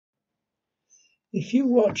If you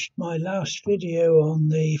watched my last video on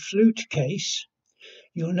the flute case,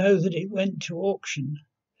 you'll know that it went to auction.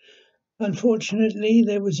 Unfortunately,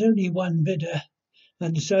 there was only one bidder,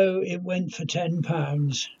 and so it went for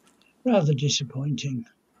 £10. Rather disappointing.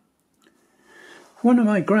 One of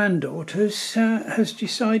my granddaughters has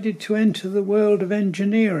decided to enter the world of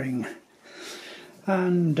engineering,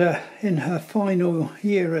 and in her final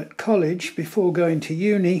year at college before going to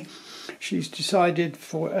uni, she's decided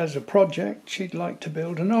as a project she'd like to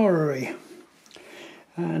build an orrery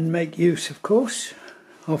and make use, of course,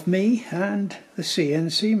 of me and the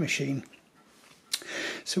CNC machine.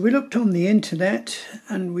 So we looked on the internet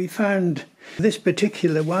and we found this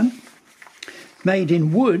particular one made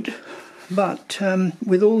in wood, but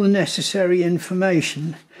with all the necessary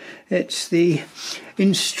information. It's the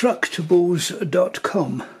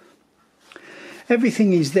instructables.com.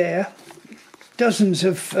 Everything is there, dozens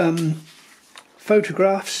of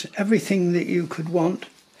photographs, everything that you could want,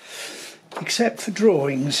 except for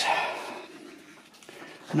drawings.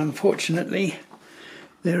 And unfortunately,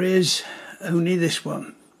 there is only this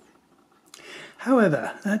one.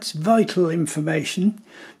 However, that's vital information,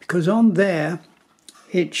 because on there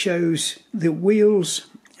it shows the wheels,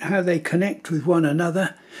 how they connect with one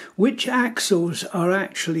another, which axles are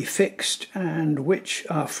actually fixed and which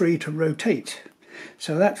are free to rotate.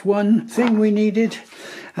 So that's one thing we needed,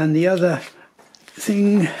 and the other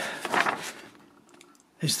thing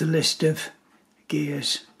is the list of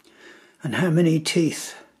gears and how many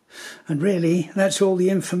teeth, and really that's all the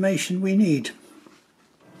information we need.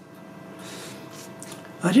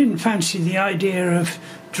 I didn't fancy the idea of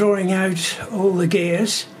drawing out all the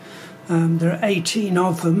gears. There are 18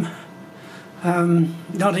 of them,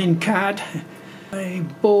 not in CAD. I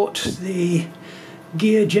bought the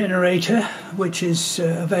gear generator, which is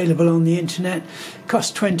available on the internet.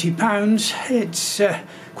 Cost £20. It's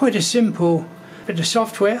quite a simple bit of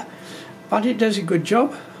software, but it does a good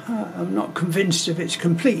job. I'm not convinced of its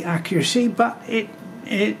complete accuracy, but it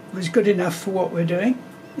was good enough for what we're doing.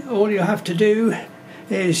 All you have to do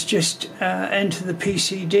is just enter the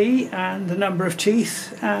PCD and the number of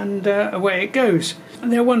teeth, and away it goes.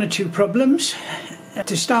 And there are one or two problems.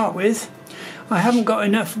 To start with, I haven't got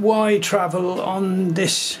enough Y travel on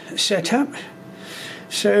this setup,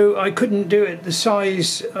 so I couldn't do it the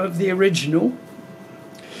size of the original.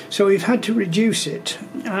 So we've had to reduce it,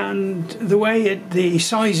 and the way the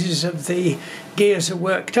sizes of the gears are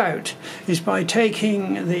worked out is by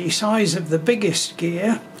taking the size of the biggest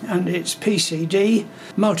gear and its PCD,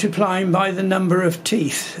 multiplying by the number of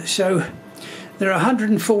teeth. So there are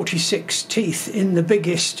 146 teeth in the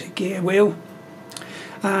biggest gear wheel,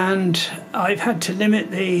 and I've had to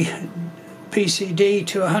limit the PCD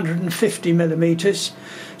to 150 millimeters.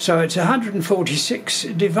 So it's 146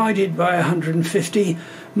 divided by 150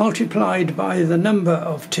 multiplied by the number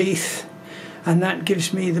of teeth, and that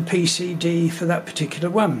gives me the PCD for that particular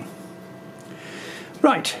one.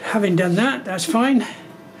 Right, having done that, that's fine.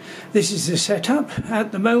 This is the setup.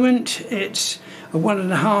 At the moment it's a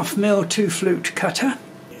 1.5mm 2-flute cutter.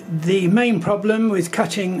 The main problem with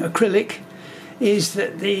cutting acrylic is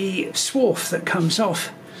that the swarf that comes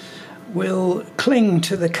off will cling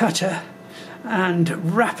to the cutter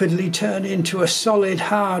and rapidly turn into a solid,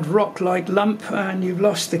 hard, rock-like lump, and you've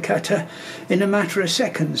lost the cutter in a matter of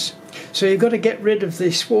seconds. So you've got to get rid of the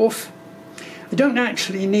swarf. I don't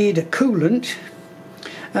actually need a coolant,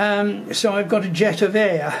 so I've got a jet of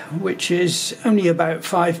air, which is only about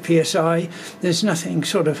 5 psi. There's nothing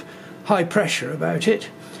sort of high pressure about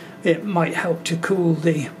it. It might help to cool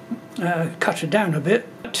the cutter down a bit,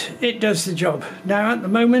 but it does the job. Now at the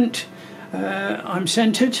moment I'm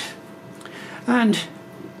centered, and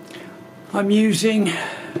I'm using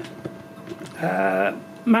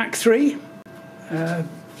Mach 3,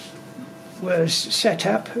 was set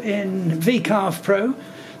up in VCarve Pro,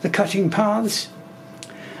 the cutting paths,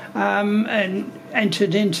 and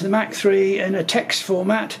entered into the Mach 3 in a text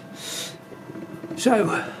format.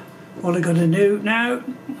 So all I've got to do now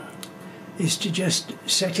is to just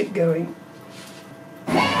set it going.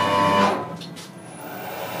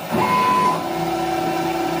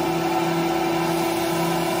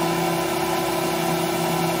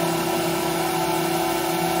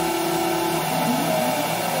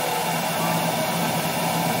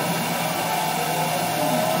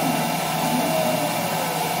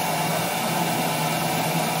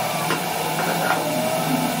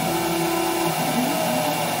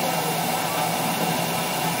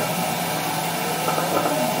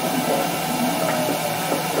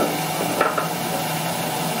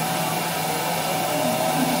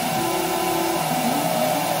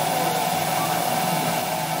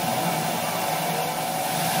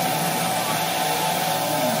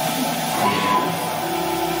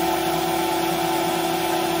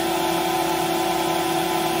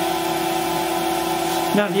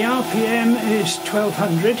 Now the RPM is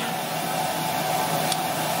 1200.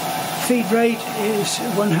 Feed rate is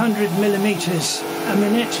 100 millimeters a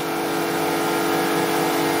minute.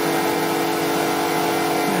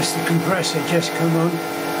 That's the compressor just come on.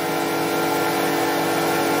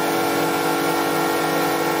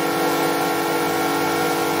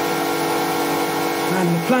 And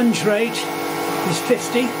the plunge rate is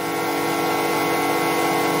 50.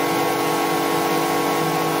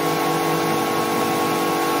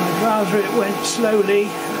 I'd rather it went slowly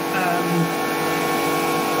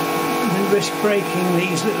than risk breaking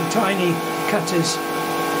these little tiny cutters.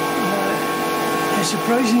 They're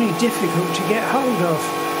surprisingly difficult to get hold of.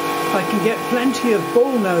 I can get plenty of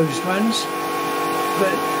ball-nosed ones,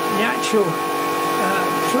 but the actual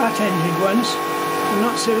flat-ended ones are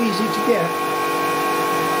not so easy to get.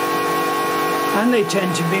 And they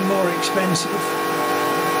tend to be more expensive.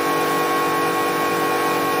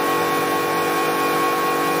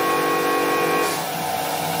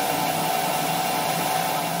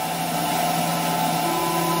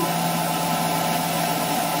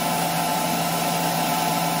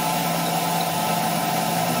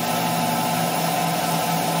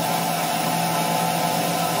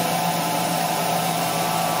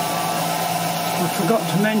 I forgot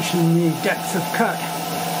to mention the depth of cut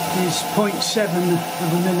is 0.7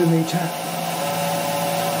 of a millimetre.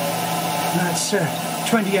 That's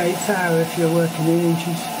 28th hour if you're working in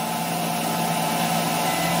inches.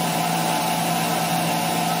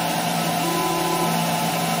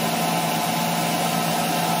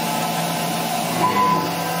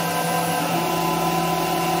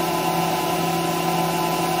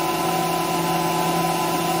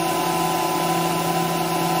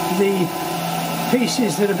 The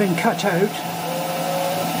pieces that have been cut out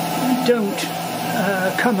don't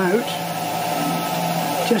come out,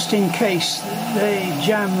 just in case they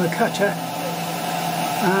jam the cutter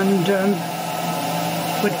and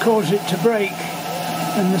would cause it to break.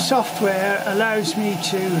 And the software allows me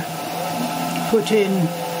to put in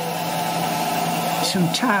some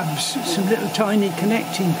tabs, some little tiny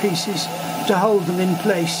connecting pieces to hold them in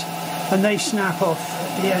place, and they snap off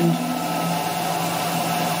at the end.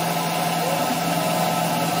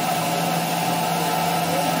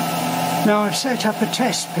 Now I've set up a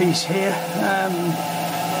test piece here.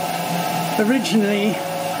 Originally,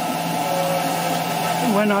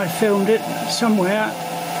 when I filmed it somewhere,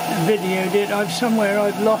 videoed it, I've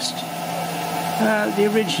lost the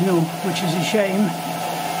original, which is a shame.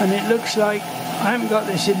 And it looks like I haven't got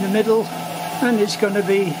this in the middle, and it's going to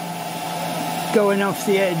be going off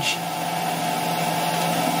the edge.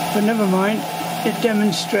 But never mind, it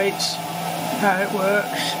demonstrates how it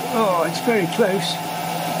works. Oh, it's very close.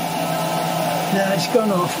 No, it's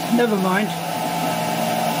gone off. Never mind.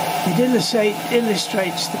 It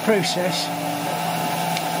illustrates the process.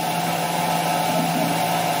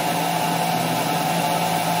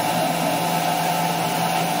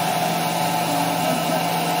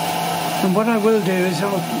 And what I will do is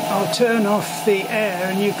I'll turn off the air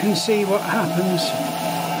and you can see what happens.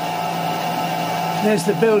 There's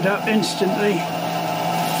the build-up instantly,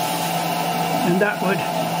 and that would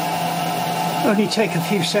only take a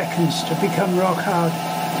few seconds to become rock hard.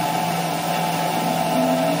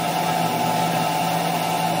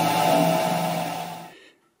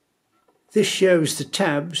 This shows the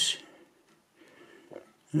tabs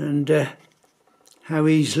and how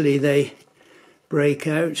easily they break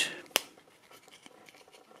out.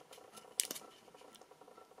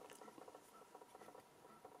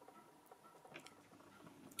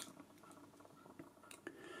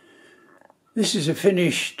 This is a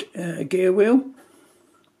finished gear wheel.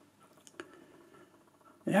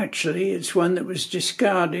 Actually, it's one that was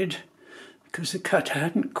discarded because the cutter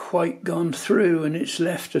hadn't quite gone through and it's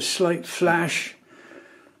left a slight flash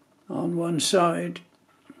on one side.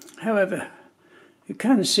 However, you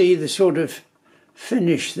can see the sort of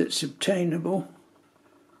finish that's obtainable.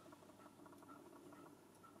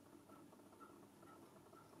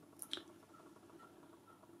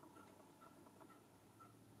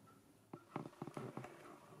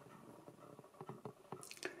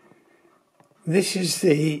 This is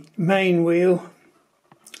the main wheel,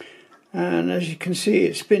 and as you can see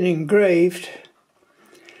it's been engraved.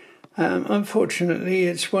 Unfortunately,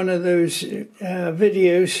 it's one of those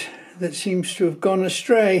videos that seems to have gone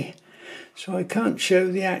astray, so I can't show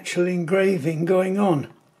the actual engraving going on.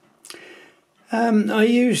 I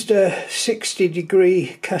used a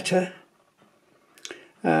 60-degree cutter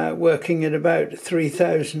working at about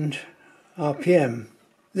 3000 RPM.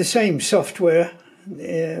 The same software,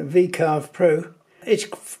 VCarve Pro. It's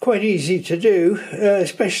quite easy to do,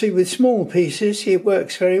 especially with small pieces. It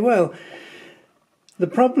works very well. The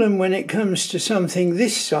problem when it comes to something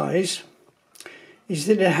this size is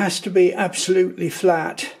that it has to be absolutely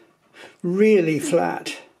flat, really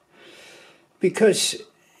flat, because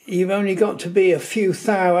you've only got to be a few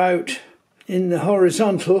thou out in the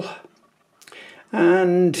horizontal,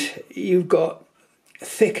 and you've got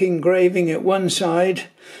thick engraving at one side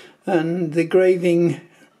and the graving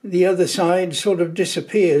the other side sort of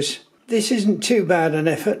disappears. This isn't too bad an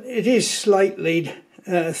effort. It is slightly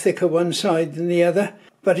thicker one side than the other,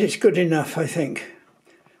 but it's good enough, I think.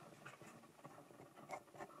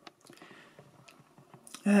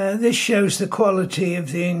 This shows the quality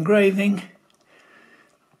of the engraving,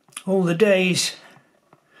 all the days.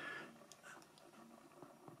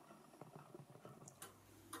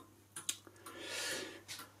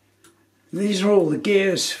 These are all the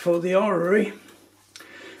gears for the orrery.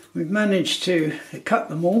 We've managed to cut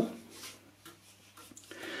them all.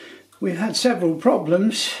 We've had several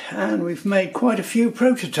problems and we've made quite a few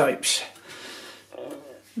prototypes.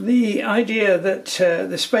 The idea that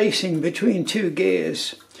the spacing between two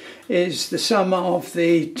gears is the sum of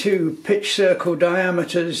the two pitch circle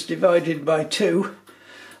diameters divided by 2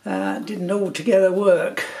 didn't altogether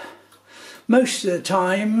work. Most of the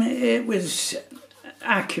time it was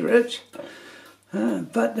accurate,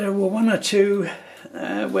 but there were one or two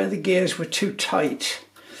where the gears were too tight.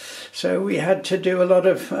 So we had to do a lot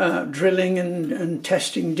of drilling and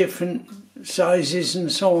testing different sizes and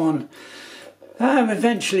so on.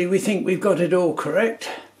 Eventually we think we've got it all correct.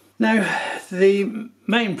 Now the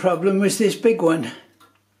main problem was this big one.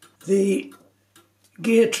 The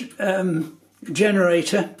gear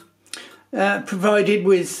generator provided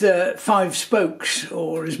with 5 spokes,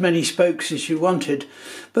 or as many spokes as you wanted,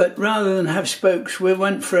 but rather than have spokes we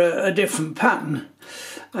went for a different pattern,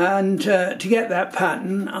 and to get that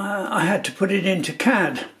pattern I had to put it into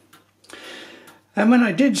CAD, and when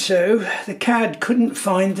I did so the CAD couldn't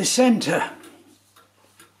find the centre.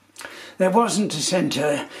 There wasn't a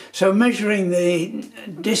centre, so measuring the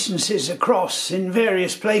distances across in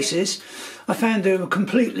various places, I found they were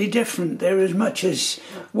completely different. They were as much as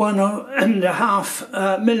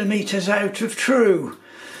 1.5 millimetres out of true.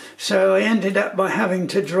 So I ended up by having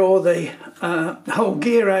to draw the whole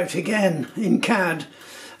gear out again in CAD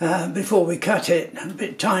before we cut it. A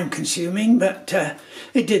bit time consuming, but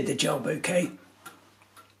it did the job okay.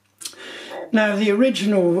 Now the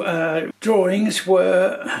original drawings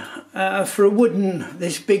were for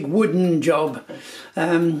this big wooden job,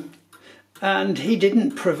 and he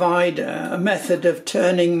didn't provide a method of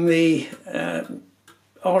turning the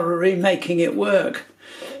orrery, making it work.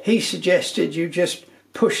 He suggested you just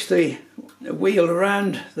push the wheel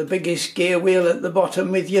around, the biggest gear wheel at the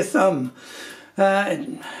bottom, with your thumb,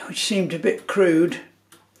 which seemed a bit crude.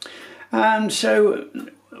 And so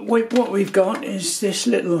what we've got is this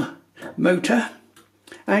little motor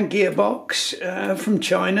and gearbox from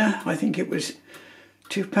China. I think it was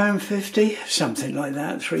 £2.50, something like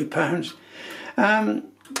that, £3.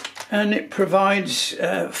 And it provides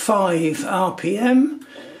 5 RPM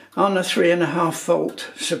on a 3.5 volt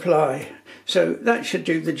supply. So that should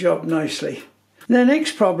do the job nicely. The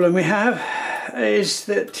next problem we have is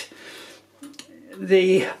that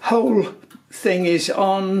the whole thing is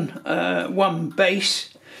on one base,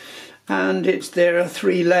 and there are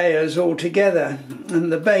 3 layers altogether,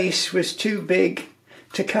 and the base was too big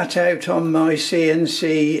to cut out on my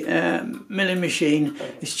CNC milling machine.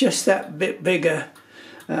 It's just that bit bigger.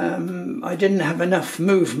 I didn't have enough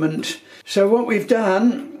movement. So what we've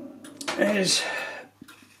done is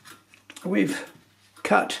we've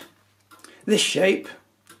cut this shape,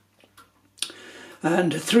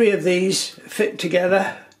 and 3 of these fit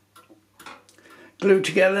together, glued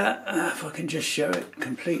together. If I can just show it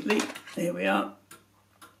completely, here we are,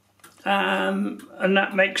 and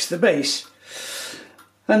that makes the base.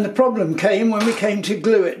 And the problem came when we came to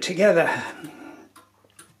glue it together.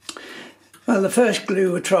 Well, the first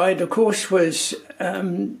glue we tried, of course, was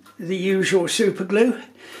the usual super glue,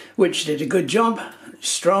 which did a good job,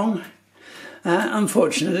 strong.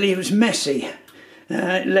 Unfortunately, it was messy.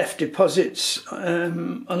 It left deposits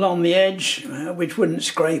along the edge, which wouldn't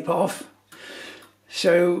scrape off.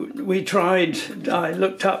 So we tried, I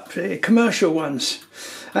looked up the commercial ones,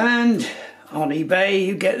 and on eBay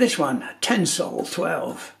you get this one, Tensol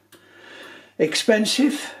 12.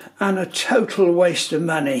 Expensive and a total waste of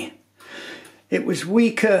money. It was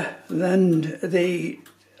weaker than the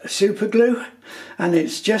super glue, and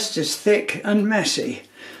it's just as thick and messy.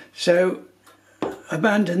 So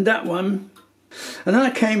abandoned that one, and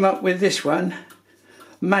I came up with this one,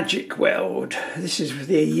 Magic Weld. This is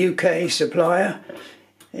the UK supplier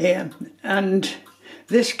here, and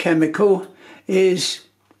this chemical is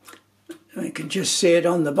You can just see it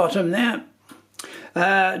on the bottom there.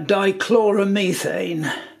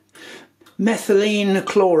 Dichloromethane. Methylene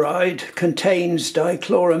chloride contains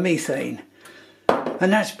dichloromethane,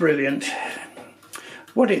 and that's brilliant.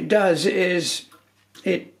 What it does is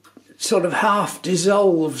it sort of half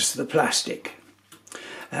dissolves the plastic,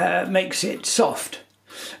 makes it soft,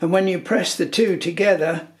 and when you press the two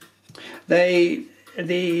together, the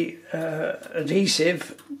adhesive,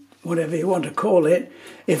 whatever you want to call it,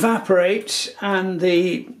 evaporates, and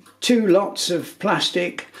the two lots of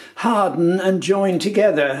plastic harden and join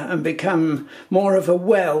together and become more of a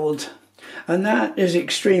weld, and that is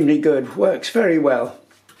extremely good, works very well.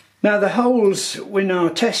 Now the holes in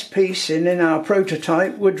our test piece and in our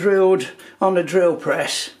prototype were drilled on a drill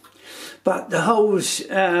press, but the holes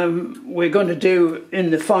we're going to do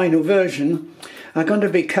in the final version are going to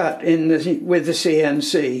be cut with the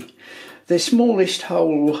CNC. The smallest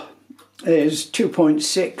hole is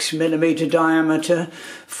 2.6mm diameter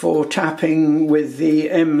for tapping with the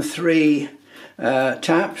M3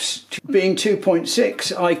 taps. Being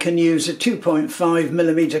 2.6, I can use a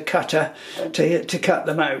 2.5mm cutter to cut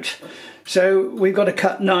them out. So we've got to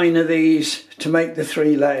cut 9 of these to make the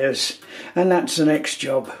 3 layers, and that's the next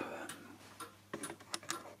job.